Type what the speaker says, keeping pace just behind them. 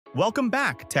Welcome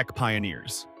back, tech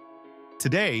pioneers.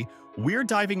 Today, we're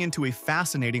diving into a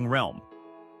fascinating realm.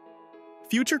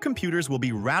 Future computers will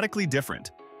be radically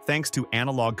different thanks to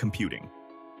analog computing.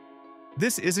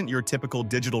 This isn't your typical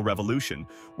digital revolution.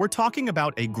 We're talking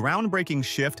about a groundbreaking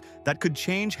shift that could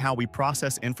change how we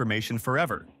process information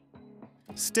forever.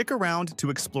 Stick around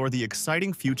to explore the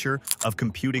exciting future of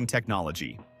computing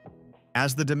technology.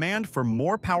 As the demand for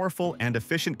more powerful and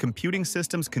efficient computing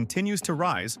systems continues to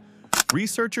rise,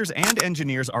 researchers and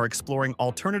engineers are exploring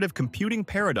alternative computing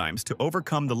paradigms to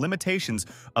overcome the limitations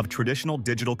of traditional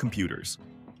digital computers.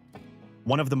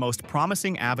 One of the most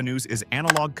promising avenues is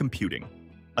analog computing,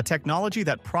 a technology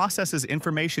that processes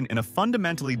information in a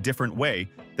fundamentally different way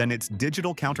than its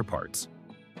digital counterparts.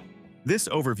 This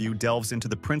overview delves into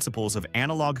the principles of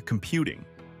analog computing,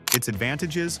 its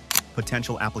advantages,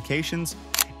 potential applications,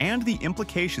 and the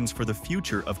implications for the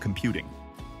future of computing.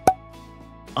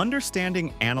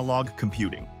 Understanding analog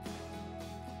computing.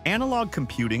 Analog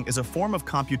computing is a form of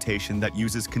computation that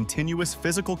uses continuous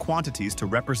physical quantities to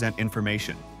represent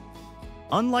information.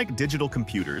 Unlike digital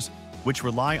computers, which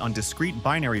rely on discrete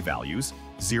binary values,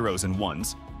 zeros and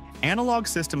ones, analog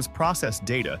systems process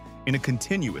data in a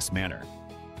continuous manner.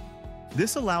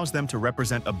 This allows them to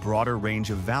represent a broader range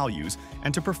of values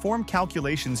and to perform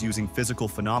calculations using physical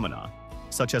phenomena,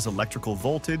 such as electrical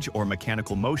voltage or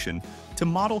mechanical motion, to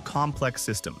model complex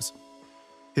systems.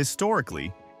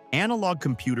 Historically, analog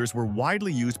computers were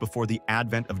widely used before the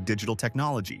advent of digital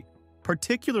technology,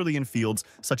 particularly in fields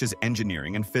such as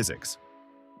engineering and physics.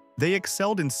 They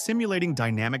excelled in simulating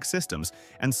dynamic systems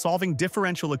and solving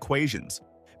differential equations,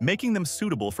 making them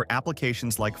suitable for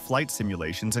applications like flight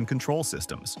simulations and control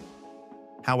systems.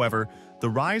 However, the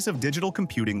rise of digital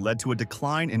computing led to a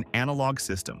decline in analog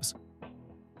systems.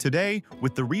 Today,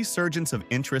 with the resurgence of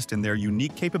interest in their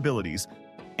unique capabilities,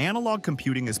 analog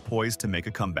computing is poised to make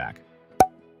a comeback.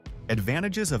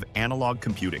 Advantages of analog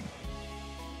computing.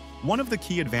 One of the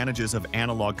key advantages of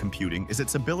analog computing is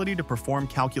its ability to perform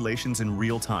calculations in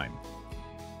real time.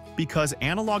 Because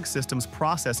analog systems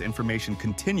process information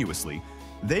continuously,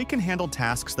 they can handle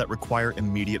tasks that require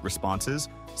immediate responses,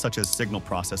 such as signal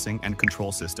processing and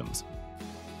control systems.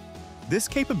 This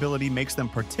capability makes them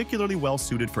particularly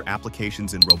well-suited for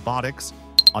applications in robotics,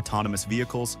 autonomous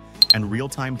vehicles, and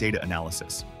real-time data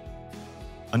analysis.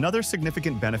 Another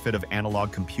significant benefit of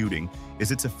analog computing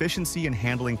is its efficiency in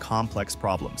handling complex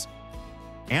problems.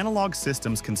 Analog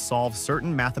systems can solve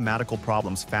certain mathematical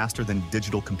problems faster than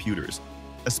digital computers,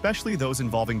 especially those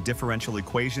involving differential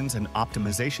equations and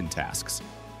optimization tasks.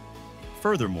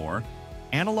 Furthermore,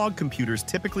 analog computers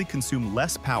typically consume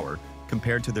less power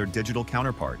compared to their digital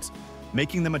counterparts,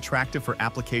 making them attractive for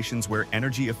applications where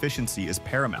energy efficiency is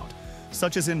paramount,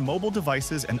 such as in mobile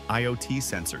devices and IoT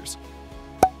sensors.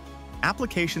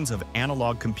 Applications of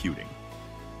analog computing.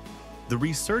 The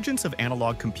resurgence of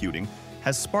analog computing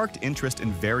has sparked interest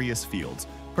in various fields,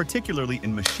 particularly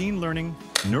in machine learning,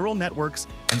 neural networks,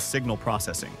 and signal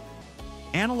processing.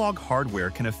 Analog hardware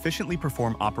can efficiently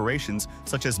perform operations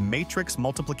such as matrix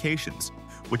multiplications,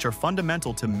 which are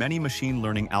fundamental to many machine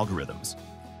learning algorithms.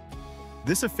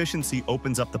 This efficiency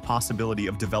opens up the possibility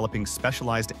of developing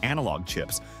specialized analog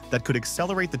chips that could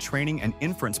accelerate the training and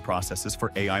inference processes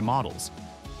for AI models.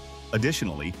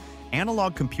 Additionally,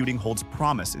 analog computing holds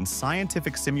promise in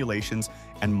scientific simulations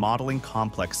and modeling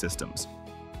complex systems.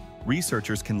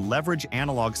 Researchers can leverage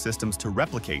analog systems to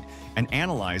replicate and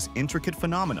analyze intricate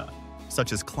phenomena,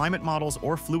 such as climate models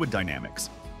or fluid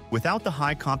dynamics, without the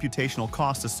high computational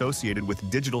costs associated with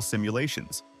digital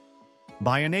simulations.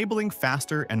 By enabling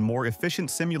faster and more efficient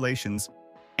simulations,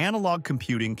 analog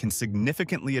computing can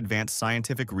significantly advance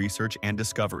scientific research and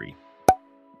discovery.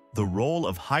 The role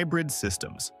of hybrid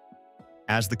systems.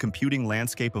 As the computing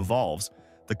landscape evolves,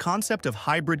 the concept of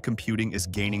hybrid computing is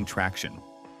gaining traction.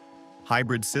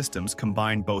 Hybrid systems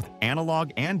combine both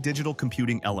analog and digital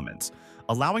computing elements,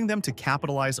 allowing them to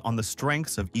capitalize on the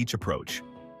strengths of each approach.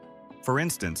 For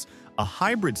instance, a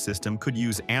hybrid system could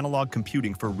use analog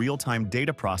computing for real-time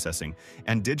data processing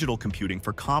and digital computing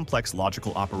for complex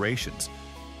logical operations,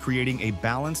 creating a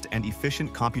balanced and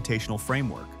efficient computational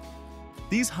framework.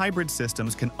 These hybrid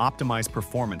systems can optimize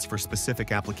performance for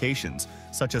specific applications,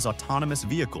 such as autonomous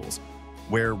vehicles,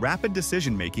 where rapid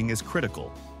decision-making is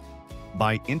critical.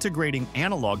 By integrating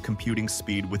analog computing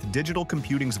speed with digital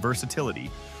computing's versatility,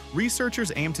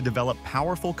 researchers aim to develop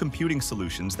powerful computing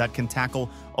solutions that can tackle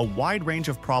a wide range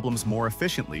of problems more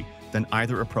efficiently than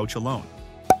either approach alone.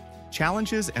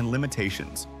 Challenges and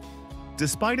limitations.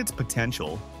 Despite its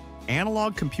potential,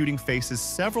 analog computing faces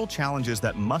several challenges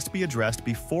that must be addressed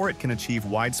before it can achieve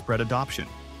widespread adoption.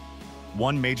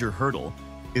 One major hurdle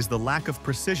is the lack of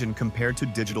precision compared to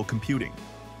digital computing.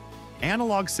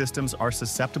 analog systems are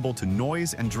susceptible to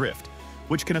noise and drift,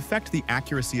 which can affect the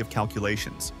accuracy of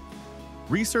calculations.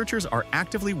 Researchers are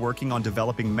actively working on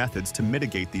developing methods to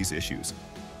mitigate these issues,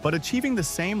 but achieving the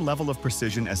same level of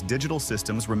precision as digital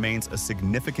systems remains a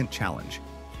significant challenge.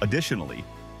 Additionally,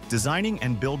 designing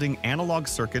and building analog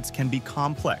circuits can be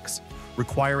complex,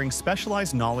 requiring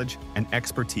specialized knowledge and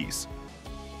expertise.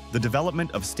 The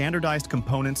development of standardized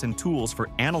components and tools for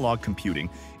analog computing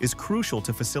is crucial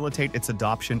to facilitate its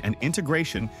adoption and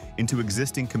integration into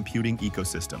existing computing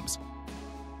ecosystems.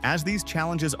 As these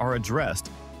challenges are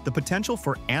addressed, the potential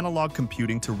for analog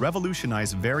computing to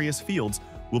revolutionize various fields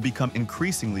will become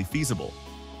increasingly feasible.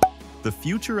 The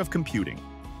future of computing,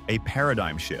 a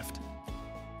paradigm shift.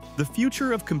 The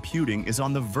future of computing is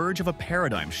on the verge of a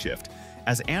paradigm shift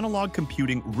as analog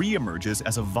computing re-emerges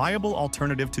as a viable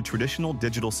alternative to traditional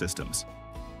digital systems.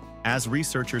 As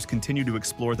researchers continue to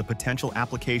explore the potential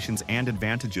applications and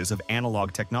advantages of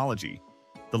analog technology,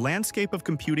 the landscape of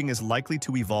computing is likely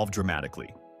to evolve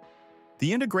dramatically.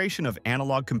 The integration of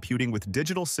analog computing with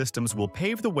digital systems will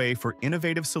pave the way for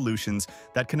innovative solutions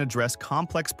that can address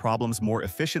complex problems more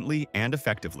efficiently and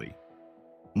effectively.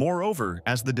 Moreover,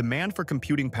 as the demand for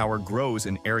computing power grows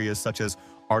in areas such as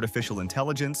artificial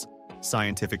intelligence,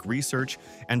 scientific research,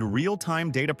 and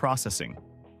real-time data processing,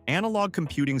 analog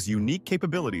computing's unique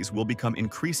capabilities will become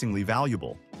increasingly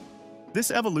valuable. This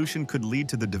evolution could lead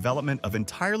to the development of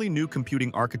entirely new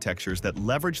computing architectures that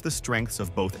leverage the strengths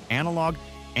of both analog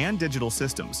and digital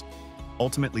systems,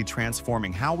 ultimately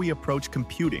transforming how we approach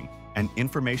computing and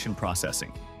information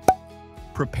processing.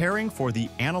 Preparing for the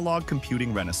analog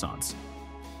computing renaissance.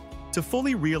 To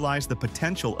fully realize the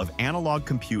potential of analog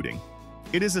computing,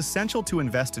 it is essential to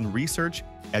invest in research,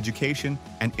 education,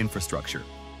 and infrastructure.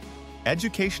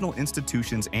 Educational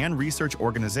institutions and research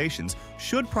organizations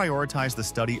should prioritize the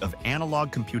study of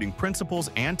analog computing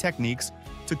principles and techniques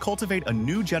to cultivate a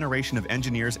new generation of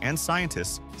engineers and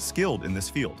scientists skilled in this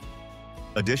field.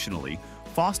 Additionally,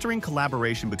 fostering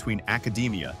collaboration between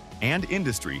academia and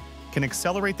industry can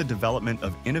accelerate the development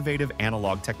of innovative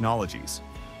analog technologies.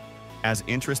 As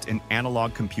interest in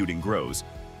analog computing grows,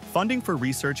 funding for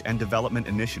research and development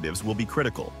initiatives will be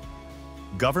critical.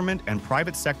 Government and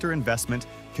private sector investment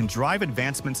can drive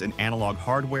advancements in analog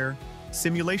hardware,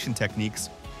 simulation techniques,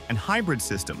 and hybrid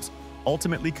systems,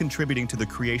 ultimately contributing to the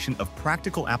creation of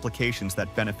practical applications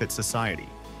that benefit society.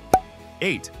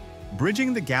 8.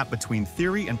 Bridging the gap between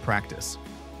theory and practice.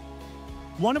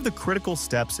 One of the critical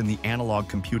steps in the analog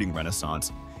computing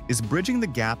renaissance is bridging the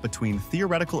gap between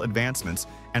theoretical advancements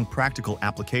and practical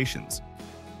applications.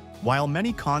 While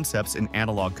many concepts in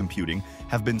analog computing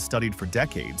have been studied for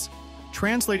decades,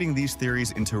 translating these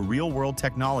theories into real-world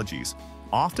technologies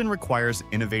often requires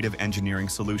innovative engineering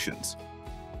solutions.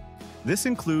 This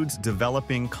includes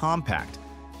developing compact,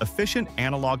 efficient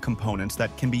analog components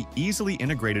that can be easily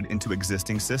integrated into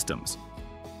existing systems.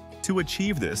 To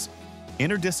achieve this,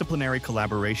 interdisciplinary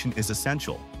collaboration is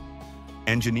essential.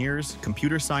 Engineers,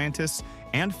 computer scientists,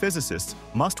 and physicists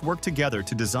must work together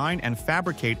to design and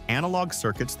fabricate analog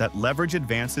circuits that leverage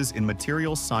advances in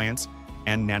materials science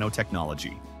and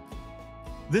nanotechnology.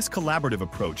 This collaborative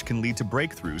approach can lead to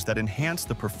breakthroughs that enhance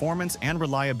the performance and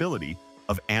reliability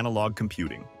of analog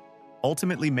computing,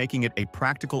 ultimately making it a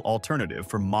practical alternative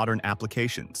for modern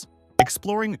applications.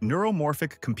 Exploring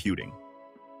neuromorphic computing.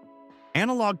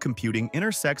 Analog computing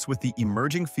intersects with the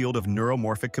emerging field of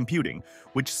neuromorphic computing,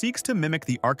 which seeks to mimic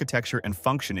the architecture and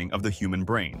functioning of the human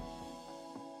brain.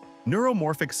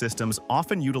 Neuromorphic systems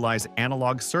often utilize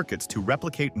analog circuits to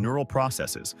replicate neural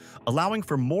processes, allowing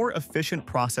for more efficient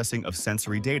processing of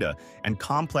sensory data and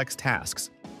complex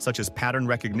tasks, such as pattern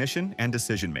recognition and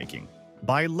decision-making.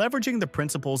 By leveraging the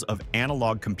principles of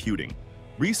analog computing,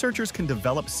 researchers can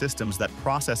develop systems that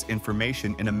process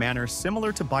information in a manner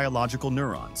similar to biological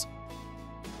neurons.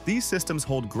 These systems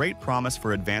hold great promise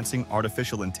for advancing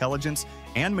artificial intelligence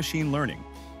and machine learning,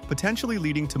 potentially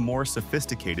leading to more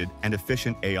sophisticated and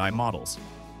efficient AI models.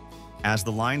 As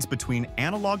the lines between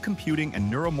analog computing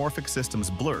and neuromorphic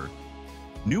systems blur,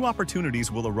 new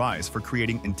opportunities will arise for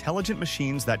creating intelligent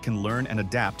machines that can learn and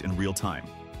adapt in real time.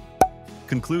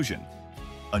 Conclusion: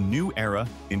 a new era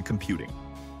in computing.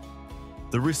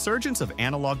 The resurgence of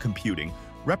analog computing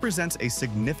represents a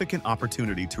significant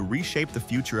opportunity to reshape the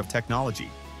future of technology.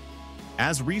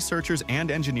 As researchers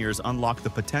and engineers unlock the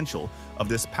potential of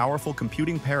this powerful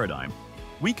computing paradigm,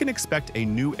 we can expect a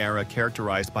new era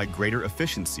characterized by greater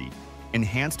efficiency,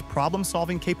 enhanced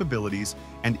problem-solving capabilities,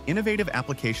 and innovative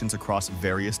applications across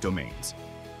various domains.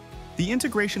 The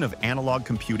integration of analog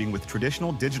computing with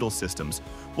traditional digital systems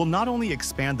will not only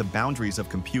expand the boundaries of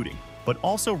computing, but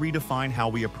also redefine how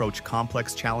we approach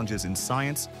complex challenges in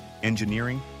science,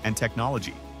 engineering, and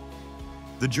technology.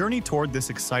 The journey toward this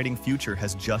exciting future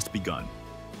has just begun,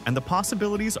 and the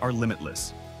possibilities are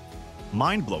limitless.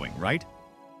 Mind-blowing, right?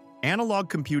 Analog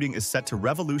computing is set to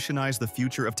revolutionize the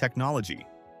future of technology.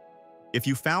 If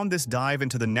you found this dive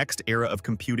into the next era of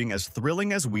computing as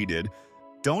thrilling as we did,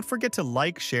 don't forget to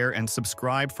like, share, and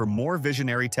subscribe for more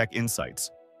visionary tech insights.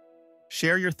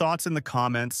 Share your thoughts in the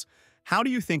comments. How do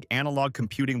you think analog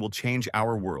computing will change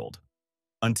our world?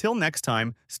 Until next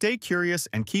time, stay curious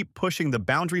and keep pushing the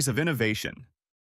boundaries of innovation.